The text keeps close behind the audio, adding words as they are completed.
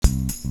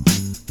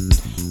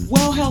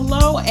Well,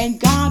 hello and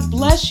God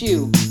bless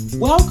you.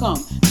 Welcome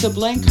to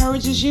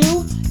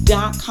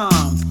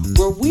BlakeEncouragesYou.com,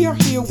 where we are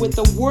here with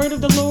the word of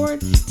the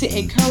Lord to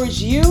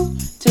encourage you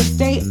to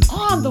stay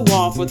on the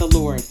wall for the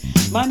Lord.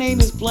 My name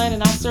is Blen,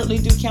 and I certainly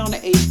do count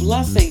it a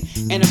blessing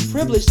and a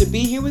privilege to be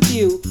here with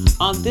you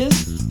on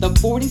this, the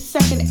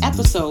 42nd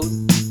episode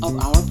of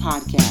our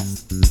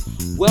podcast.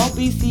 Well,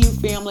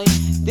 BCU family,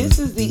 this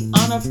is the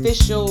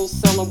unofficial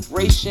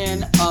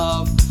celebration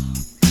of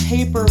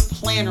Paper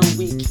Planner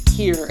Week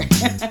here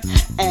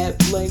at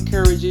Blake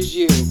Encourages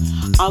You.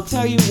 I'll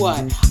tell you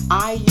what,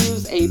 I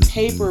use a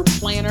paper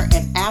planner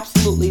and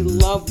absolutely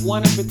love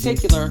one in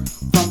particular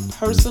from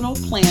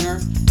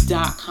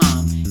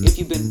personalplanner.com. If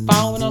you've been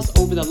following us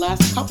over the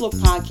last couple of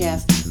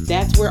podcasts,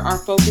 that's where our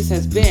focus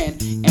has been,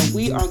 and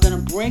we are going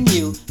to bring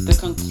you the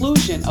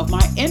conclusion of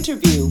my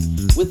interview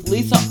with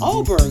Lisa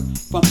Ohlberg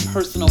from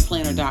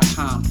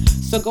personalplanner.com.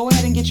 So go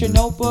ahead and get your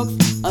notebooks,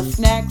 a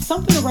snack,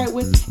 something to write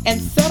with, and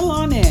settle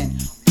on in.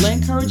 Blake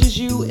Encourages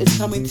You is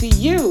coming to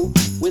you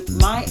with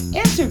my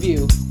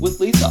interview with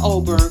Lisa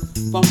Ohlberg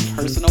from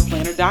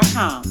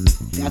personalplanner.com.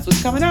 That's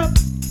what's coming up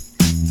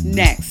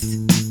next.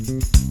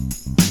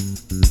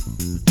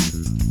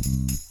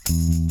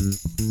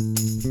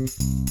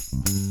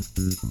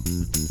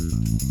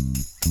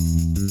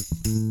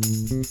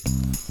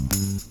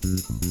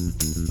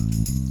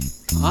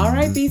 All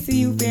right,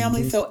 BCU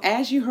family. So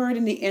as you heard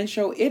in the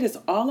intro, it is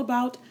all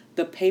about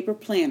the paper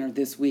planner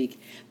this week.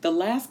 The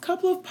last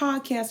couple of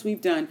podcasts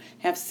we've done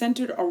have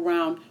centered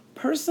around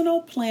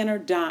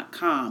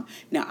personalplanner.com.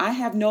 Now, I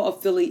have no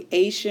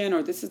affiliation,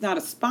 or this is not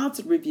a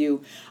sponsored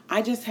review.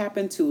 I just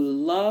happen to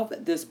love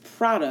this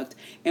product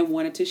and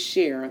wanted to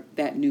share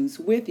that news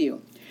with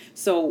you.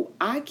 So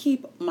I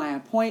keep my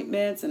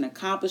appointments and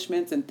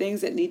accomplishments and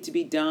things that need to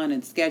be done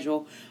and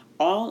scheduled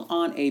all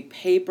on a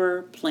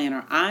paper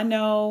planner. I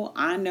know,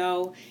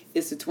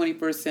 it's the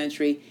 21st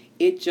century.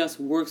 It just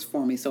works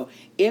for me. So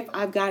if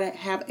I've got to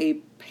have a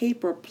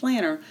paper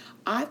planner,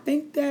 I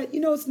think that,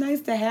 it's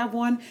nice to have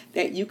one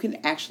that you can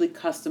actually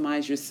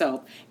customize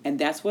yourself. And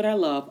that's what I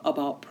love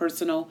about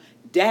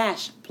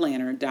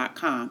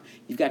personal-planner.com.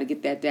 You've got to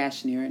get that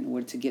dash in there in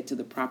order to get to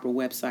the proper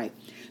website.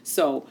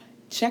 So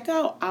check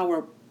out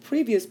our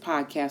previous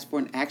podcast for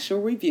an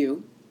actual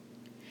review.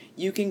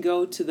 You can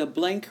go to the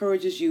Blake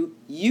Encourages You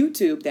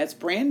YouTube, that's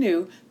brand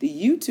new, the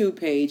YouTube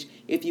page,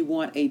 if you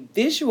want a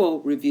visual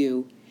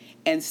review.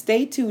 And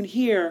stay tuned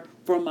here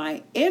for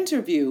my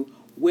interview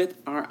with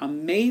our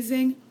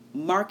amazing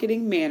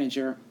marketing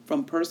manager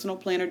from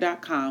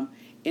personalplanner.com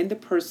in the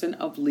person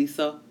of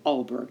Lisa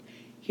Ohlberg.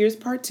 Here's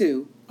part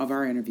 2 of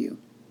our interview.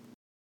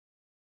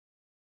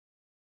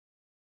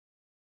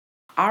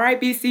 All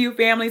right, BCU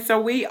family, so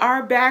we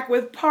are back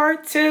with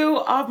part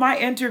 2 of my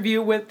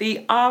interview with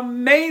the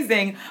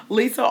amazing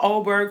Lisa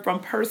Ohlberg from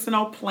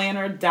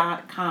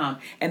personalplanner.com.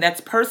 And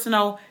that's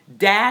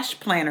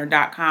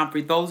personal-planner.com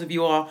for those of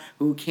you all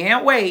who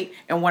can't wait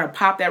and want to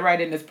pop that right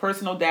in. It's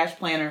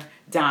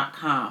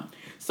personal-planner.com.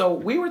 So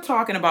we were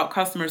talking about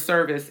customer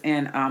service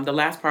in the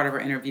last part of our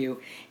interview,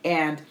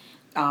 and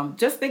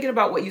just thinking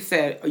about what you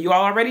said, you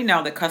all already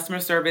know that customer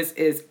service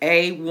is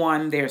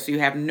A1 there, so you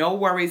have no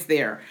worries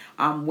there.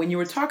 When you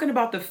were talking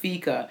about the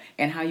FICA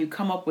and how you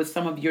come up with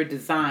some of your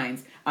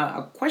designs,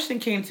 a question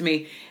came to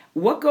me,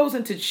 what goes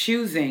into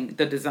choosing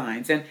the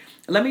designs? And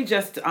let me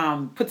just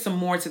put some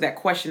more to that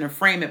question and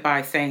frame it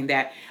by saying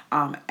that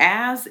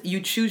as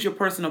you choose your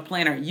personal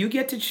planner, you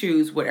get to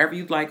choose whatever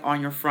you'd like on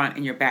your front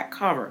and your back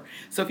cover.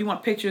 So if you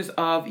want pictures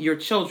of your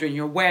children,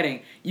 your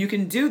wedding, you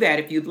can do that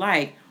if you'd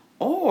like,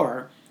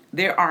 or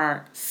there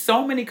are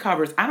so many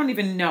covers, I don't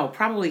even know,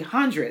 probably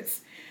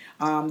hundreds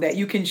that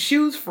you can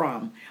choose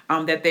from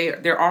that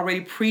they're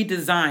already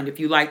pre-designed if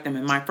you like them.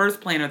 And my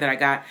first planner that I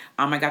got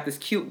this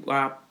cute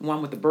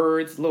one with the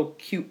birds, little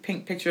cute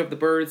pink picture of the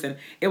birds, and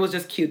it was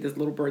just cute, this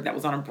little bird that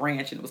was on a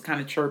branch and it was kind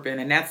of chirping,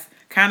 and that's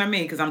kind of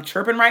me because I'm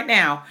chirping right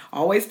now,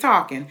 always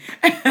talking.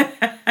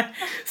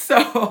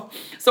 So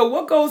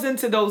what goes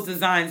into those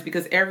designs?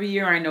 Because every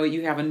year I know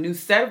you have a new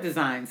set of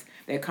designs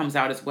that comes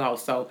out as well.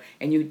 So,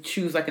 and you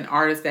choose like an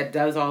artist that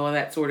does all of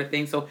that sort of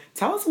thing. So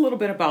tell us a little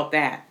bit about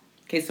that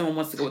in case someone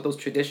wants to go with those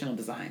traditional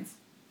designs.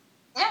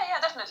 Yeah,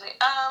 definitely.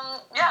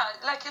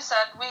 Like you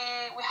said, we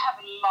have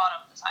a lot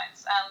of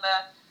designs, and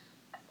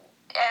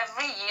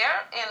every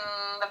year in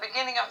the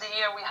beginning of the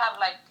year we have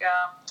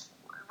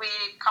we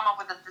come up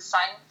with a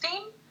design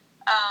theme,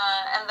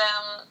 and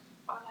then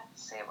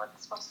let's see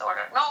what's the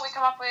order. No, we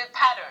come up with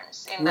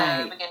patterns in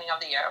the beginning of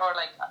the year, or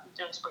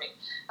during spring,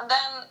 and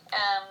then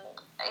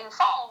in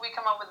fall we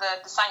come up with a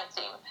design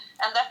theme,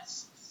 and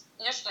that's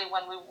usually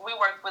when we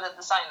work with a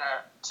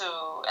designer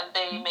and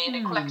they made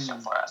a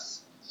collection for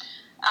us.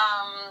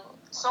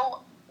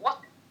 So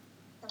what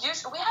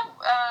usually we have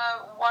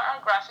our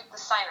graphic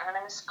designer. Her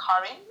name is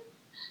Karin,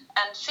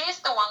 and she's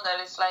the one that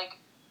is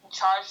in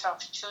charge of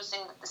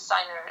choosing the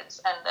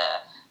designers, and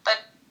but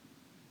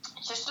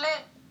usually,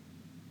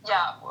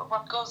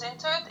 what goes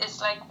into it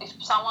is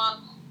if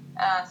someone.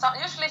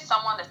 Usually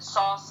someone that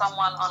saw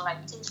someone on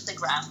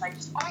Instagram, oh my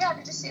god,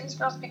 did you see this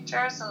girl's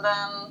pictures? And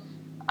then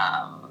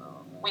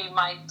we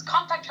might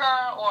contact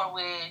her, or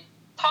we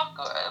talk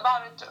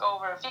about it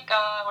over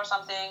fika or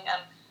something.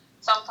 And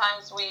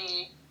sometimes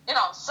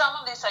some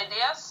of these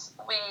ideas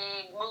we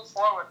move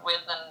forward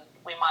with, and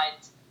we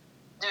might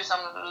do some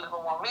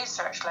little more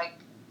research, like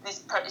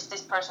is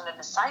this person a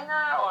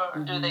designer, or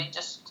do they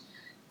just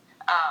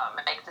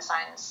make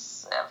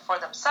designs for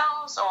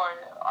themselves, or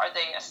are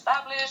they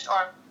established,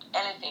 or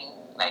anything.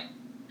 Like,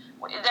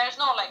 there's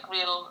no like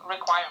real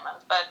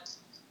requirement,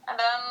 and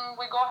then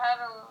we go ahead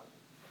and,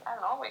 I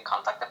don't know, we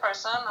contact the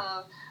person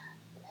and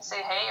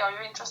say, hey, are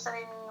you interested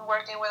in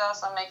working with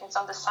us and making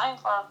some designs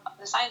for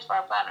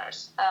our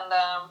planners? And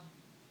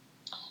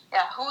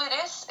who it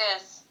is,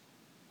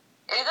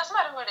 it doesn't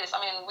matter who it is. I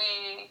mean,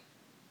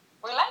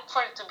 we like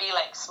for it to be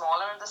like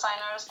smaller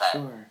designers that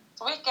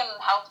so we can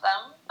help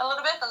them a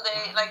little bit, and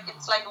they like,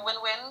 it's like a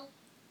win-win,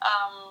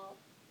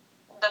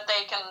 that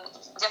they can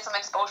get some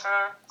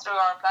exposure through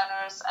our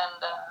planners,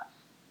 and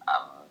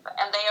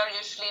they are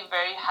usually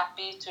very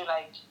happy to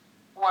like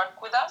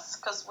work with us,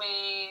 because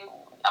we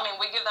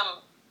give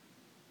them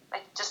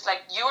like, just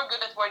like, you're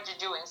good at what you're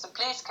doing, so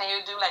please can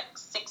you do like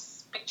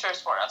 6 pictures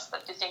for us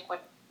that you think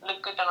would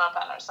look good on our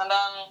planners. And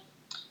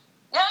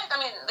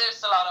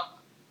there's a lot of,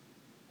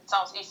 it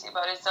sounds easy,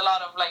 but it's a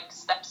lot of like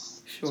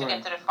steps to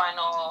get to the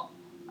final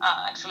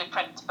actually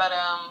print. But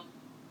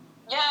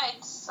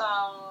it's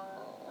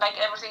like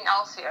everything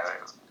else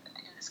here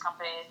in this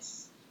company,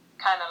 it's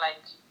kind of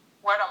like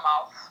word of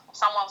mouth.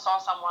 Someone saw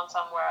someone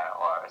somewhere,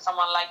 or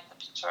someone liked the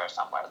picture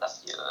somewhere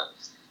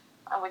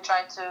and we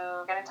try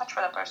to get in touch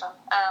with that person.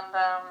 And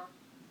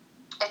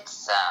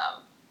it's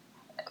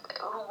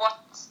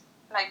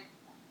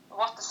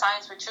what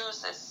designs we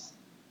choose is,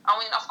 I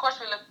mean, of course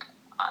we look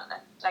on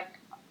like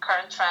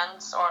current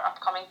trends or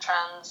upcoming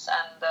trends,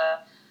 and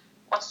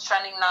what's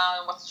trending now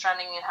and what's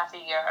trending in half a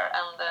year.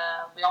 And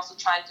we also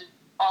try to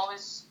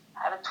always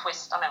have a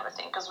twist on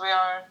everything, because we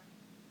are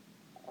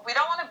a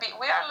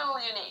little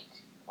unique.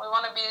 We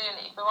want to be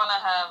unique. We want to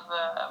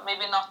have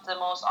maybe not the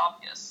most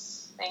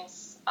obvious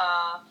things.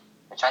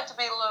 We try to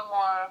be a little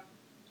more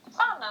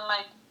fun and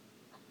like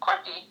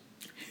quirky.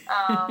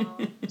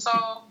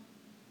 So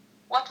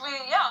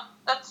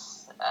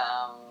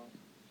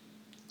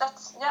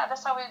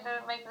that's how we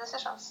make the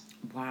decisions.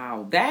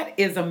 Wow, that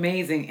is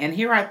amazing. And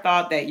here I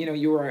thought that,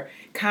 you were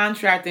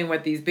contracting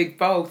with these big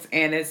folks,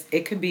 and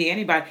it could be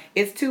anybody.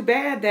 It's too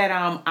bad that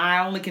I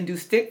only can do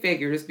stick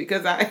figures,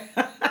 because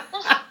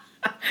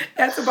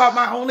that's about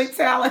my only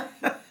talent.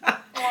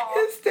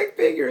 Is stick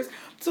figures.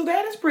 So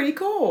that is pretty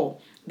cool.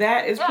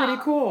 That is pretty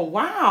cool.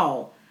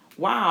 Wow.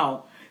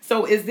 Wow.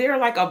 So is there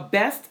like a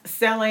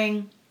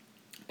best-selling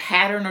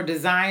pattern or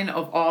design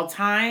of all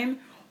time,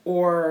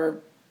 or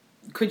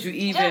could you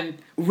even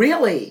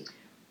really?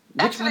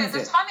 Which Actually, one is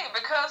it's funny,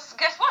 because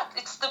guess what?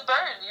 It's the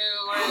bird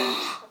you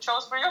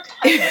chose for your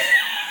pattern.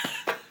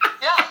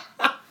 Yeah.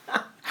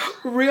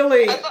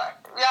 Really?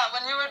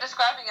 When you were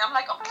describing it, I'm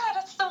like, oh my god,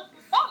 that's the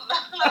one.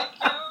 Like,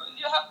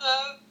 you have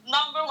the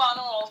number one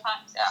of all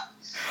times. Yeah.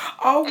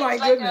 Oh my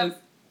goodness.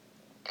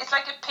 It's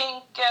like a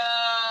pink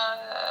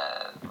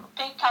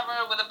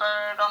cover with a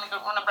bird on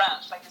a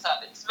branch, like you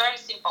said. It's very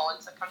simple.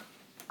 It's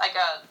like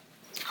a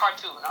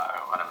cartoon,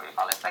 or whatever you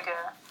call it, like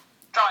a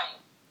drawing.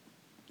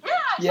 Yeah,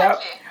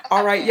 exactly. Yep.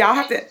 All right. Yeah, I'll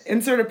have to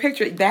insert a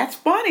picture. That's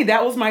funny.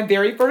 That was my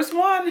very first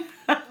one.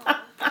 But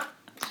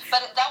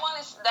that one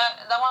has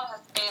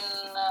been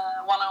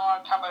one of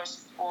our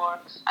covers for,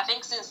 I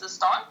think, since the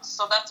start.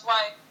 So that's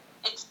why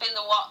it's been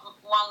the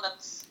one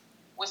that's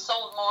we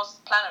sold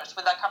most planners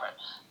with that cover.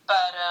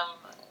 But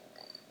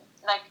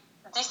like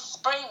this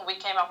spring, we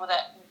came up with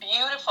a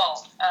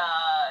beautiful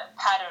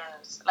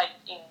patterns, like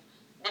in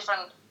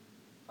different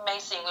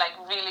amazing, like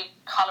really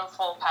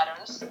colorful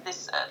patterns.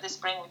 This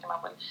spring we came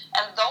up with,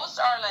 and those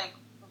are like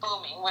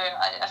booming. Where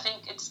I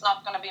think it's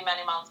not going to be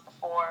many months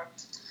before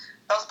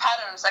those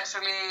patterns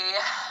actually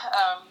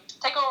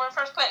take over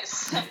first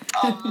place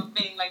of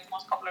being like the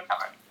most popular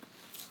cover.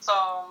 So,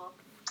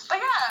 but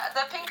yeah,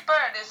 the pink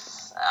bird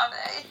is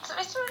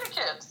it's really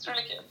cute. It's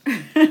really cute.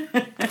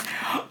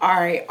 All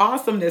right,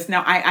 awesomeness.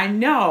 Now, I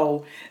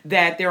know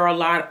that there are a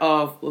lot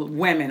of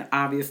women,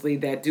 obviously,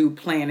 that do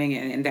planning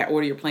and that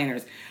order your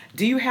planners.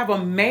 Do you have a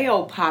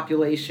male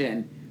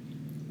population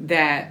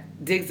that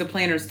digs the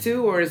planners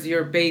too, or is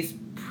your base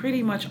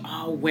pretty much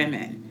all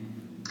women?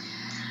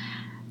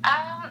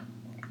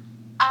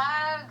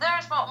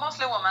 There's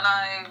mostly women,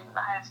 I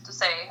have to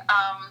say.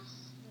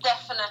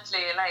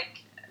 Definitely,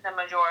 like the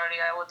majority,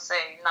 I would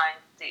say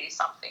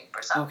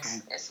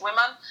 90-something% is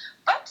women.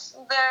 But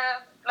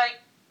there,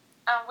 like,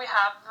 we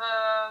have,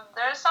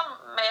 there is some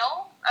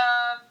male,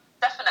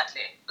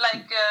 definitely.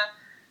 Like,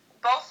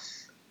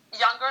 both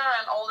younger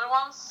and older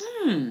ones.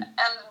 And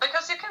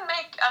because you can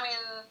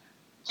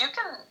you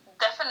can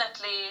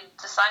definitely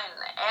design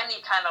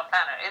any kind of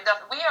planner.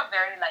 We are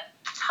very like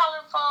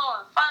colorful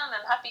and fun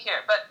and happy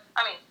here, but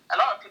I mean, a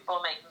lot of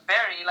people make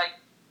very like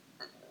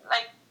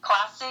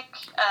classic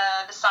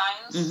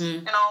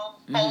designs,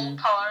 bold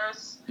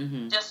colors,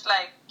 just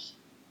like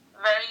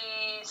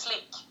very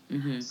sleek.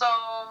 So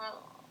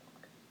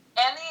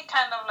any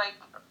kind of like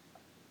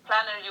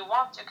planner you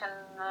want, you can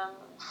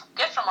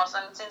get from us.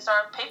 And since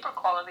our paper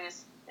quality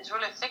is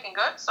really thick and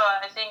good, so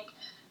I think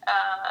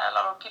a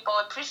lot of people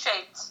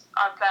appreciate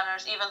our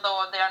planners, even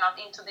though they are not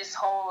into this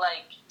whole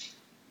like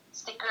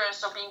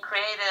stickers or being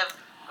creative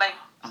like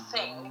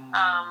thing.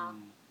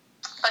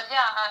 But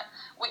yeah,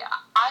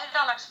 I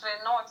don't actually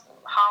know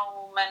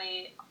how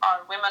many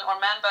are women or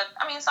men, but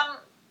I mean, some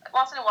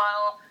once in a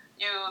while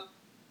you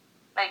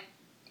like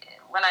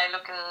when I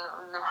look in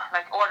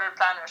like order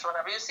planners or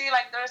whatever, you see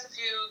like there's a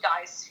few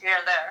guys here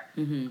and there.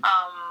 Mm-hmm.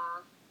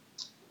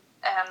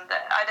 And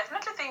I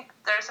definitely think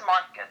there's a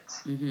market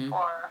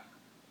for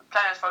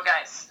planners for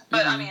guys.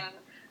 But I mean,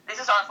 this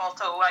is our fault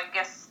too. I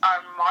guess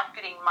our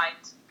marketing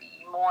might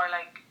be more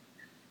like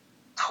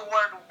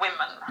toward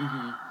women,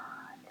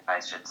 if I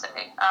should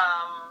say.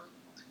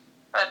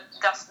 But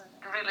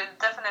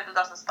definitely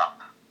doesn't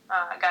stop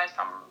guys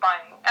from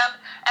buying.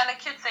 And a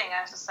cute thing,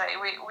 I have to say,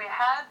 we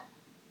had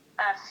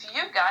a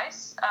few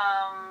guys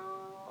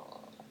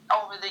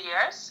over the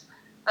years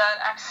that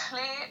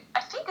actually,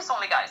 I think it's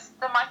only guys.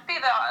 There might be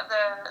the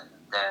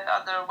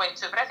other way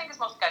too, but I think it's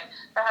mostly guys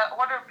that have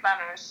ordered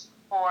planners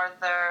for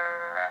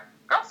their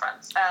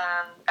girlfriends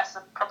and as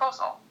a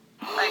proposal.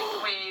 Like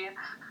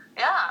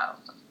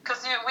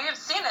because we have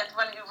seen it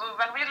when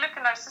we look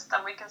in our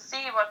system, we can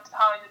see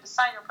how you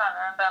design your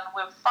planner, and then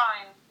we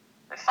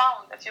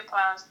found a few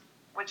planners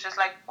which is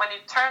like when you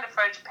turn the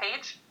first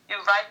page, you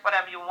write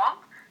whatever you want,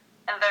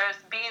 and there's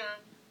been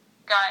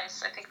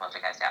guys, I think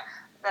mostly guys,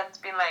 that's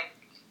been like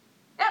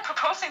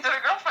proposing to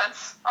their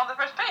girlfriends on the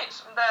first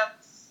page. And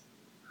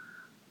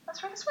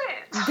that's really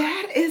sweet.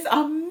 That is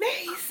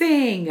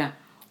amazing.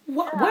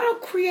 What a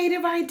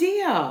creative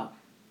idea.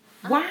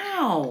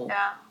 Wow.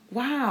 Yeah.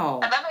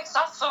 Wow. And that makes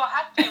us so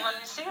happy when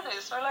we see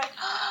this. We're like,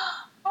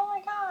 oh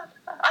my God.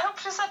 I hope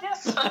she said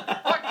yes.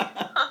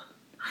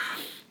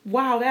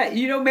 Wow, that,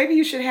 maybe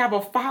you should have a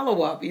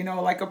follow-up,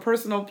 like a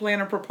personal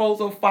planner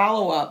proposal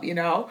follow-up,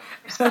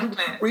 Exactly.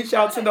 Reach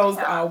out to those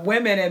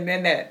women and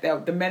men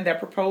the men that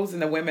propose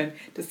and the women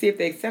to see if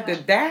they accept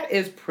it. That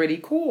is pretty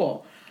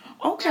cool.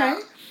 Okay. Yeah.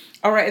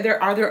 All right.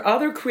 Are there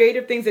other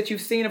creative things that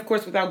you've seen, of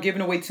course, without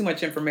giving away too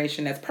much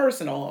information that's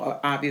personal,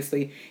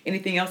 obviously?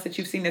 Anything else that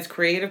you've seen that's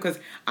creative? Because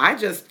I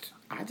just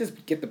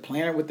get the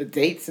planner with the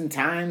dates and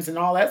times and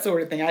all that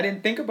sort of thing. I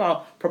didn't think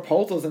about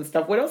proposals and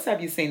stuff. What else have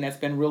you seen that's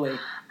been really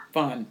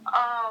fun?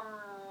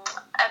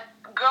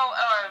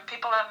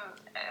 People are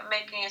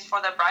making it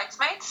for their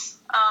bridesmaids,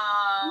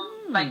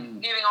 like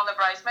giving all the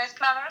bridesmaids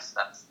planners.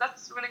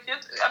 That's really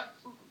cute.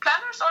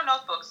 Planners or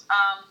notebooks.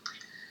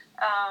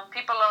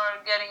 People are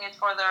getting it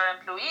for their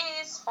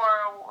employees, for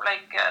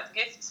like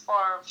gifts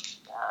for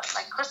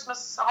like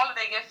Christmas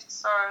holiday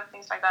gifts or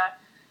things like that.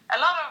 A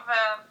lot of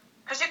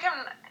because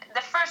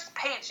the first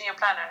page in your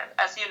planner,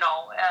 as you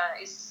know,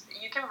 is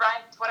you can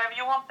write whatever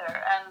you want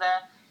there, and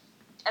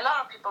a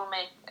lot of people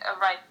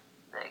write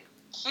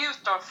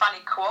cute or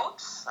funny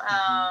quotes.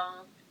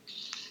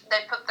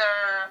 They put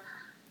their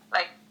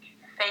like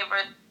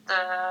favorite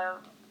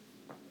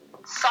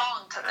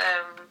song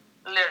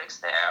lyrics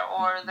there,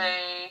 or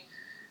they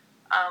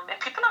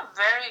people are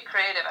very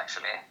creative,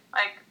 actually,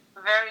 like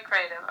very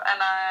creative,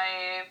 and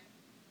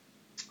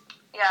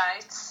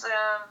it's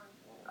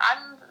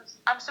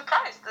I'm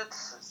surprised that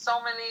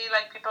so many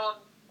like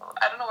people.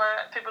 I don't know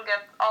where people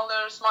get all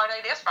their smart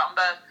ideas from,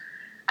 but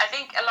I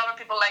think a lot of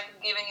people like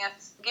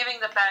giving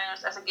the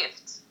planners as a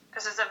gift,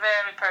 because it's a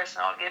very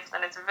personal gift,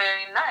 and it's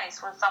very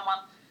nice when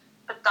someone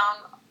put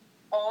down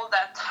all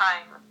that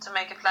time to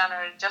make a planner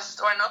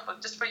or a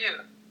notebook just for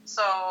you.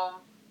 So,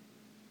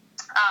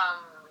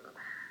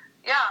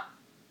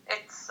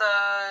 it's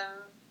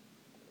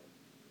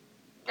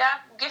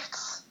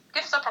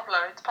gifts are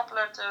popular. It's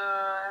popular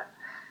to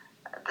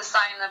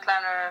design a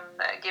planner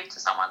and give to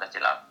someone that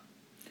you love.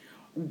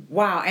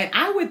 Wow, and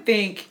I would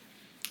think,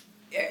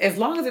 as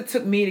long as it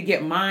took me to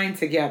get mine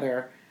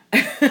together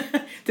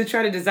to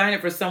try to design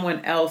it for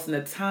someone else, and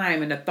the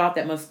time and the thought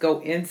that must go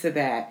into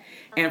that,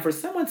 and for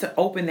someone to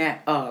open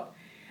that up,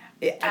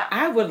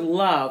 I would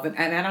love, and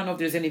I don't know if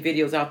there's any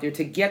videos out there,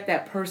 to get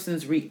that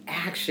person's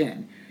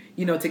reaction,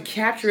 to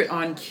capture it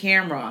on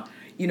camera,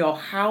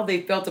 how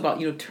they felt about,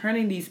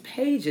 turning these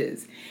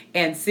pages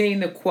and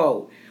seeing the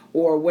quote,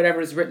 or whatever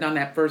is written on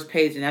that first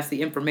page, and that's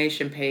the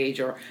information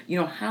page, or,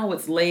 how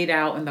it's laid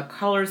out, and the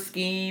color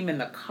scheme, and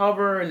the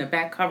cover, and the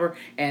back cover,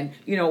 and,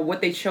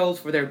 what they chose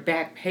for their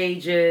back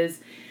pages.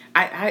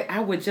 I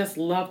would just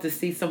love to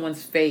see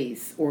someone's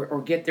face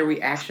or get their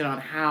reaction on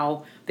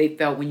how they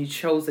felt when you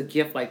chose a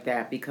gift like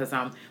that, because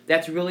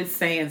that's really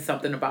saying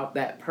something about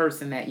that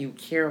person that you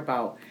care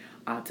about,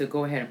 to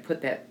go ahead and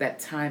put that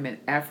time and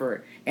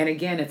effort. And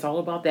again, it's all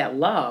about that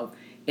love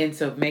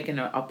into making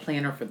a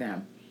planner for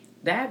them.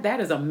 That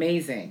is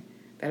amazing.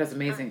 That is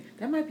amazing.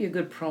 That might be a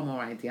good promo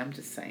idea. I'm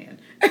just saying.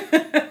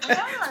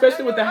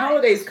 Especially with the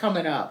holidays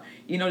coming up.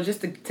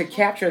 Just to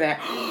capture that,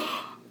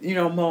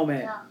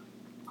 moment. Yeah.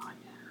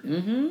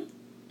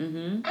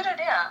 Mm-hmm. Good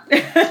idea.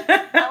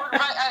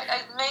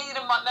 I made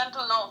a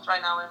mental note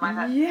right now in my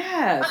head.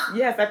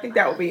 Yes. I think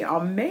that would be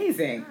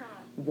amazing.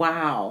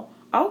 Wow.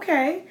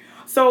 Okay.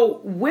 So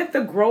with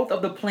the growth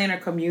of the planner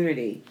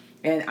community,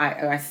 and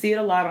I see it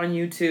a lot on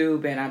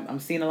YouTube, and I'm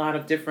seeing a lot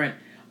of different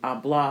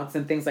blogs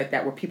and things like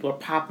that where people are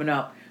popping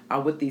up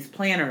with these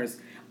planners.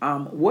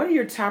 What are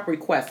your top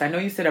requests? I know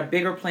you said a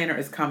bigger planner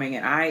is coming,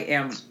 and I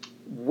am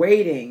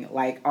waiting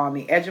like on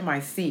the edge of my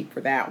seat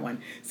for that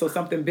one. So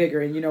something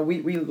bigger, and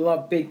we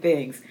love big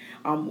things.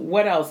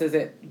 What else is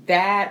it?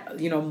 That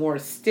more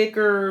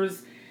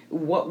stickers.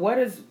 What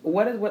is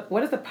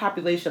the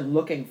population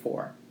looking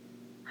for?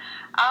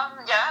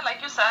 Yeah,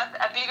 like you said,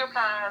 a bigger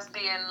planner has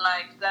been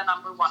like the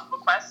number one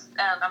request,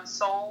 and I'm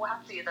so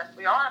happy that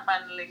we are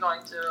finally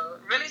going to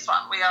release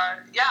one. We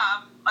are, yeah,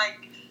 I'm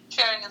like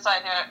cheering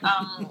inside here,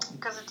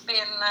 because it's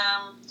been,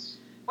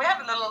 we have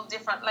a little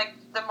different, like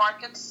the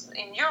markets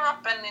in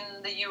Europe and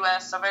in the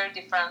US are very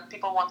different.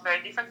 People want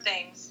very different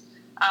things.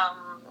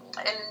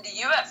 And in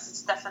the US,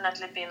 it's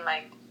definitely been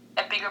like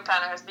a bigger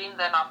planner has been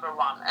the number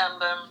one,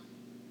 and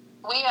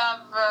we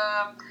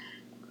have,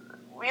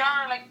 we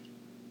are like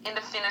in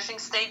the finishing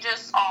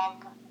stages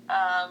of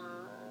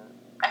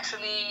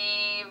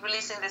actually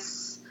releasing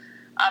this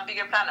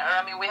bigger planner.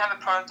 I mean, we have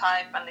a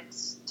prototype, and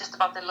it's just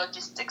about the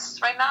logistics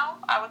right now,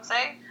 I would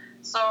say.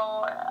 So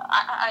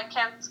I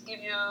can't give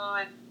you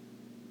a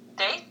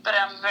date, but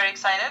I'm very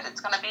excited. It's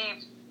going to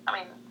be, I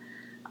mean,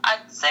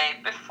 I'd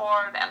say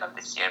before the end of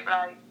this year, but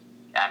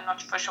I'm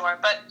not for sure.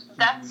 But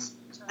that's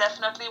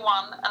definitely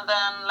one. And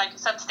then, like you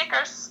said,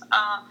 stickers.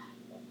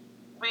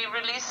 We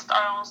released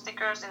our own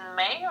stickers in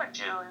May or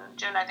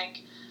June, I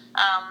think.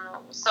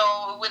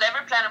 So with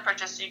every planner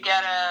purchase, you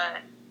get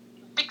a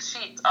big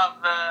sheet of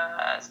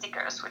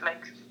stickers with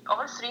like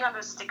over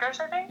 300 stickers,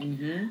 I think.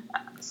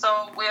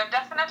 So we are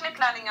definitely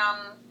planning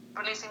on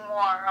releasing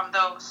more of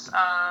those,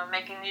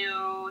 making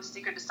new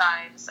sticker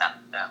designs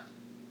and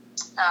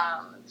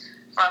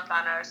for our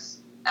planners.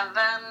 And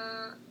then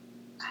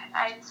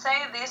I'd say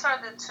these are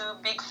the two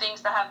big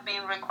things that have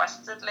been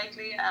requested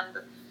lately,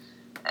 and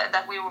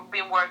that we've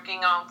been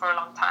working on for a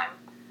long time.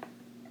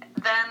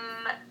 Then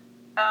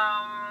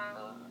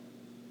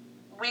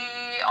we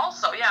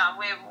also,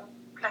 we,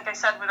 like I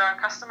said, with our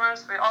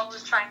customers, we're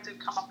always trying to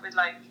come up with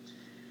like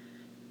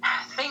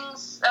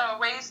things,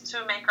 ways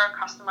to make our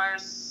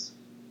customers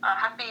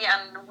happy,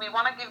 and we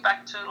want to give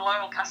back to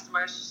loyal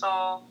customers.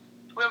 So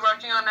we're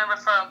working on a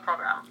referral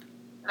program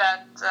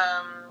that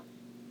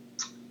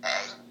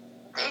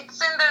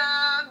it's in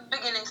the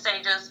beginning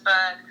stages,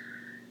 but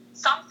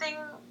something,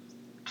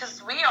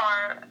 because we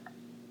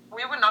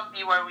would not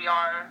be where we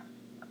are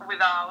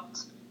without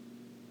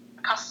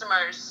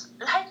customers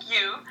like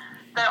you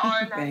that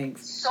are like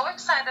so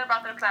excited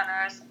about their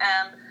planners,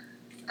 and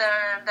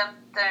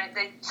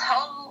they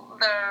tell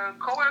their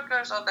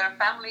coworkers or their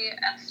family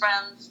and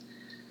friends,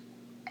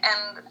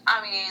 and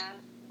I mean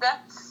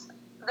that's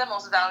the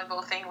most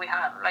valuable thing we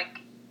have.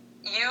 Like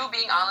you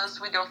being honest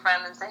with your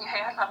friend and saying,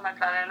 "Hey, I love my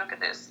planner. Look at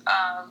this,"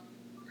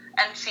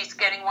 and she's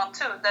getting one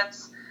too.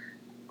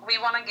 We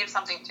want to give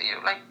something to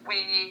you.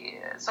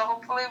 So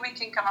hopefully we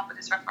can come up with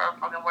this referral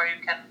program where you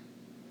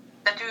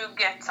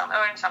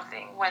earn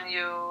something when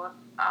you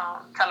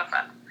tell a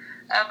friend.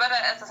 But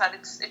as I said,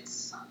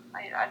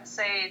 I'd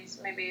say it's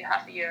maybe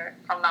half a year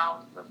from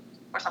now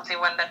or something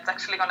when that's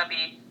actually going to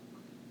be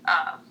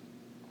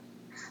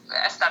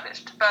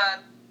established. But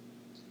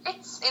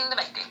it's in the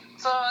making.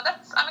 So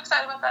I'm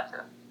excited about that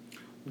too.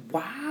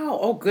 Wow.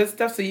 Oh, good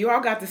stuff. So you all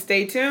got to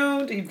stay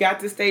tuned. You've got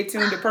to stay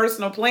tuned to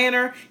Personal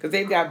Planner because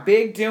they've got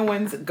big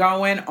doings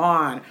going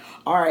on.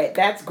 All right.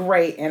 That's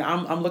great. And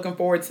I'm looking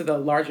forward to the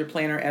larger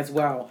planner as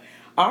well.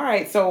 All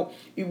right. So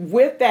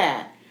with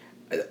that,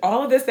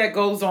 all of this that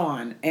goes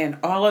on and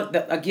all of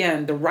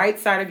the right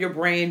side of your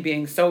brain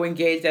being so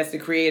engaged, that's the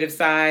creative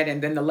side.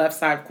 And then the left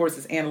side, of course,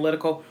 is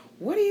analytical.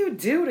 What do you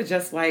do to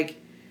just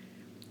like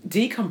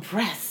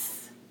decompress?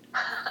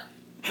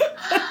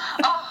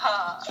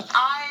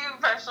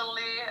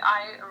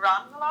 I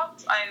run a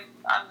lot. I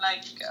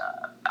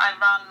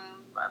run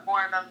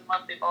more than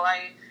most people.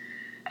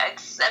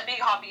 It's a big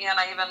hobby, and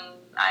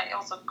I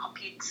also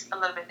compete a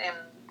little bit in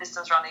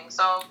distance running.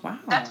 So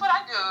That's what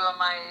I do on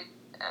my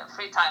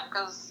free time,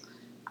 because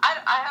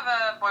I have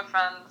a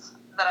boyfriend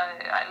that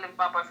I live with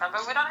my boyfriend,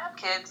 but we don't have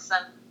kids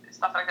and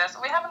stuff like that. So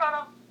we have a lot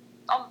of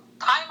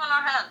time on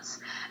our hands.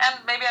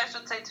 And maybe I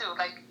should say too,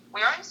 like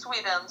we are in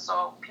Sweden,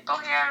 so people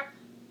here,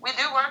 we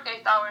do work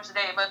 8 hours a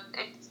day, but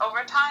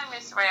overtime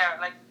is rare.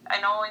 Like I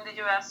know in the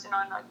US,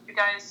 like you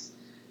guys,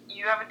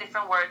 you have a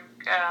different work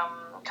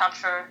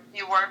culture.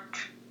 You work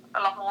a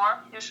lot more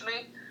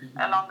usually,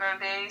 longer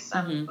days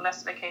and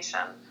less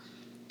vacation.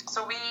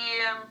 So we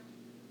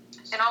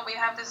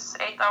have this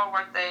 8-hour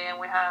work day, and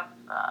we have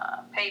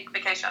paid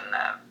vacation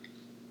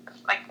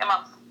like a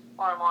month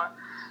or more.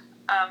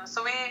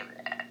 So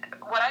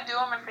what I do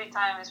on my free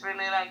time is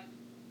really like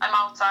I'm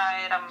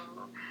outside, I'm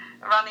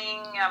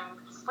running, I'm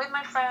with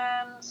my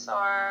friends,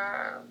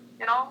 or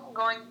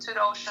going to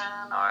the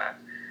ocean, or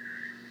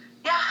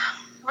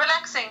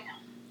relaxing,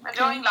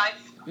 enjoying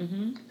life,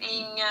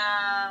 being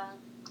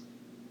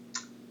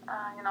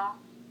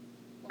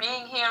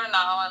being here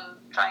now and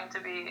trying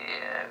to be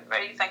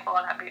very thankful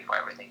and happy for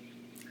everything.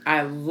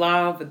 I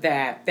love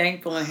that.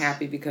 Thankful and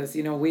happy because,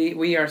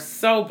 we are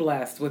so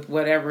blessed with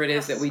whatever it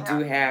is that we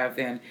do have.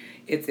 And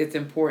it's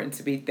important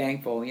to be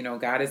thankful.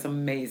 God is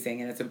amazing,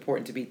 and it's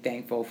important to be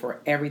thankful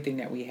for everything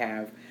that we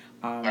have,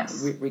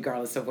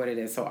 regardless of what it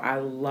is. So I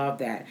love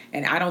that.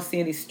 And I don't see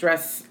any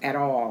stress at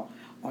all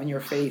on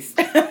your face.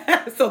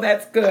 So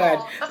that's good.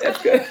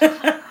 That's good.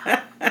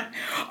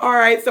 All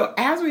right. So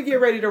as we get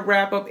ready to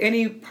wrap up,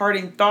 any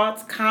parting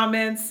thoughts,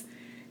 comments,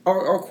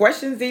 or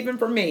questions even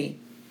for me?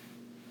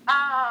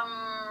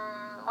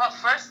 Well,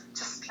 first,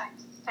 just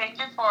thank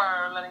you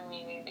for letting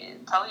me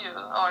tell you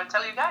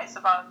guys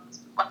about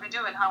what we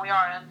do and how we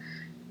are.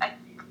 And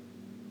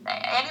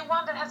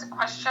anyone that has a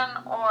question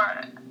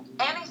or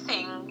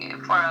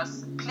anything for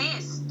us,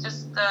 please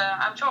just,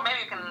 I'm sure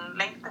maybe you can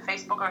link the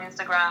Facebook or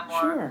Instagram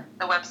or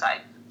the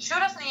website.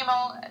 Shoot us an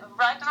email,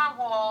 write on our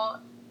wall.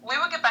 We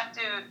will get back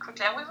to you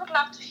quickly, and we would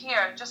love to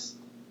hear just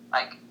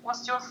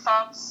what's your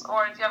thoughts,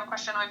 or if you have a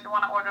question, or if you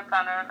want to order a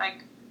planner,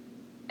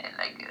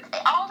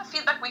 all the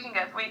feedback we can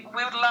get, we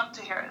would love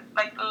to hear it.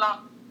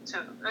 Love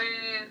to.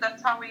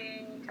 That's how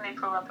we can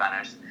improve our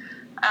planners.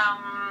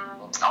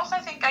 Also,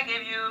 I think I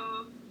gave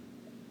you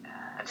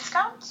a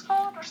discount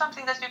code or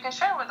something that you can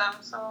share with them.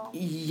 So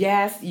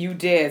yes, you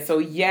did. So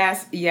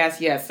yes.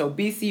 So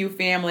BCU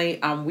family,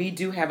 we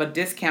do have a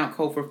discount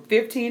code for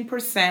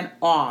 15%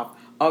 off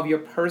of your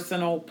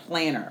personal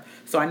planner.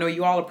 So I know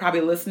you all are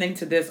probably listening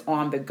to this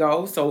on the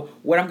go. So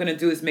what I'm going to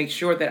do is make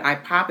sure that I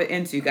pop it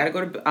into. You got to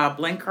go to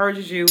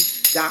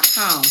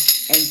blenkencouragesyou.com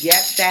and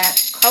get that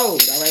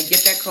code. All right,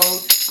 get that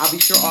code. I'll be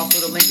sure also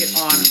to link it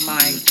on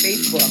my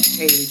Facebook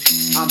page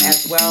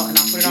as well. And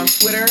I'll put it on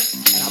Twitter,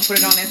 and I'll put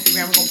it on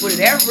Instagram. We're going to put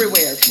it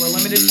everywhere for a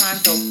limited time.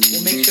 So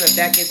we'll make sure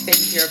that gets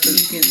taken care of so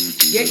you can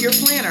get your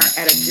planner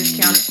at a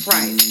discounted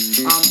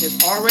price. It's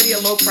already a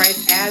low price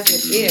as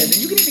it is.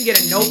 And you can even get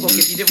a notebook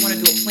if you didn't want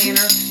to do a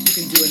planner.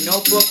 You can do a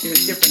notebook.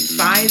 There's different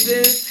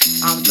sizes.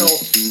 So,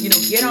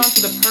 get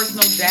onto the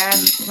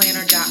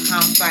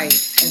personal-planner.com site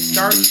and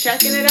start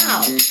checking it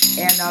out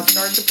and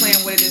start to plan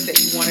what it is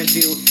that you want to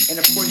do. And,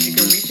 of course, you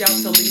can reach out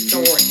to Lisa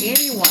or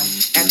anyone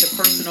at the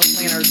Personal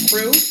Planner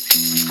crew.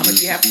 If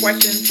you have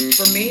questions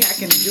for me, I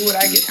can do what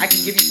I get. I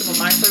can give you some of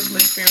my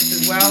personal experience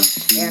as well.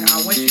 And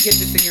once you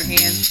get this in your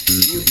hands,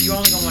 you're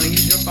only going to want to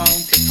use your phone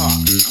to talk.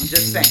 I'm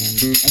just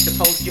saying. And to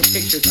post your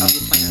pictures of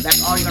your planner.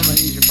 That's all you're going to want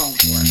to use your phone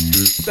for.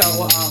 So,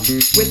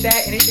 with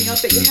that, anything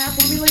else that you have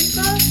for me,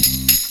 Lisa?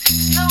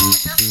 No,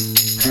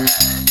 just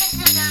thank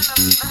you again,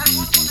 and have a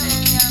wonderful day.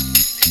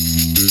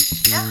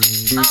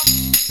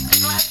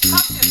 Glad to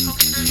talk to you.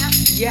 Hope you do again.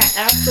 Yeah,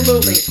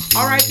 absolutely.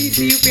 All right,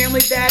 BCU family,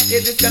 that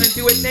is just going to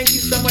do it. Thank you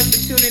so much for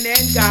tuning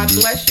in. God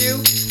bless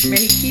you. May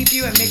He keep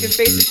you and make His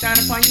face to shine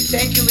upon you.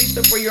 Thank you,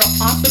 Lisa, for your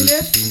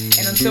awesomeness.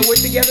 And until we're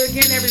together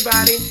again,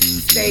 everybody,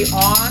 stay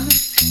on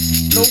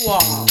the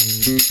wall.